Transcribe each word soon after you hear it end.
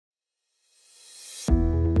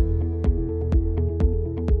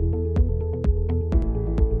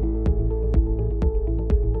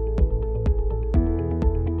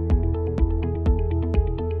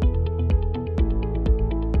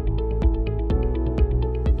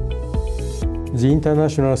The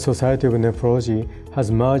International Society of Nephrology has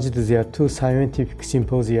merged their two scientific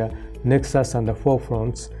symposia, Nexus and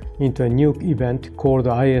Forefronts, into a new event called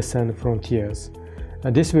ISN Frontiers.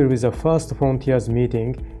 This will be the first Frontiers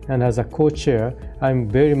meeting, and as a co-chair, I'm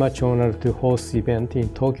very much honored to host the event in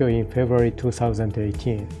Tokyo in February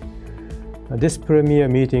 2018. This premier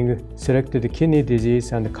meeting selected kidney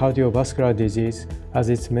disease and cardiovascular disease as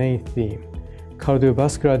its main theme.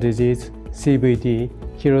 Cardiovascular disease, CVD,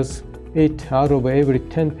 kills 8 out of every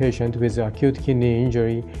 10 patients with acute kidney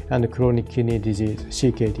injury and chronic kidney disease,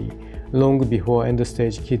 CKD, long before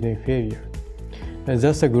end-stage kidney failure. And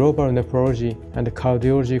thus, the global nephrology and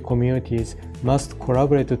cardiology communities must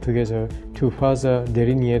collaborate together to further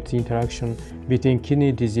delineate the interaction between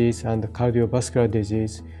kidney disease and cardiovascular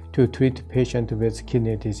disease to treat patients with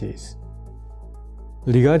kidney disease.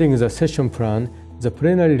 Regarding the session plan, the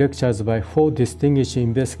plenary lectures by 4 distinguished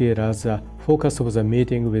investigators are the focus of the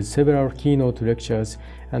meeting, with several keynote lectures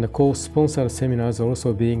and co-sponsored seminars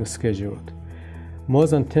also being scheduled. More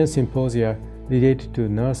than 10 symposia related to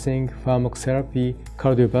nursing, pharmacotherapy,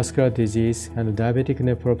 cardiovascular disease, and diabetic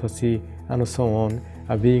nephropathy, and so on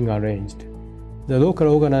are being arranged. The local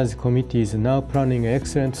organizing committee is now planning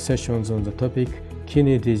excellent sessions on the topic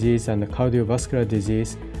kidney disease and cardiovascular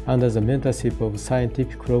disease under the mentorship of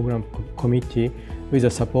Scientific Program Committee with the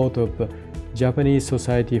support of Japanese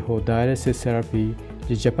Society for Dialysis Therapy,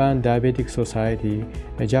 the Japan Diabetic Society,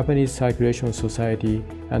 the Japanese Circulation Society,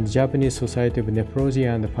 and the Japanese Society of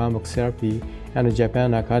Nephrology and Pharmacotherapy, and the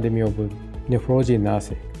Japan Academy of Nephrology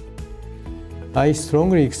Nursing. I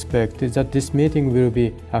strongly expect that this meeting will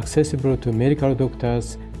be accessible to medical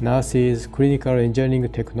doctors, nurses, clinical engineering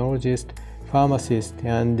technologists, pharmacists,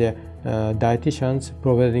 and dietitians,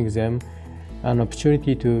 providing them an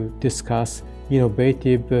opportunity to discuss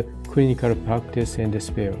innovative clinical practice in this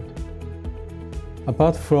field.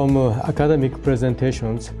 Apart from academic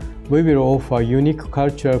presentations, we will offer unique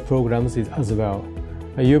cultural programs as well.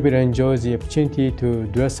 You will enjoy the opportunity to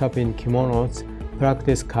dress up in kimonos,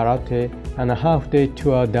 practice karate, and a half-day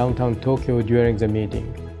tour downtown Tokyo during the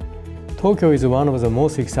meeting. Tokyo is one of the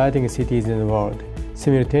most exciting cities in the world,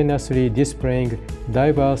 simultaneously displaying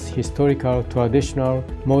diverse historical, traditional,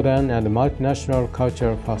 modern, and multinational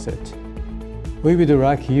cultural facets. We would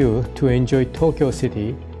like you to enjoy Tokyo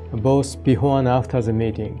City, both before and after the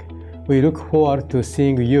meeting. We look forward to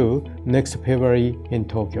seeing you next February in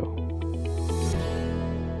Tokyo.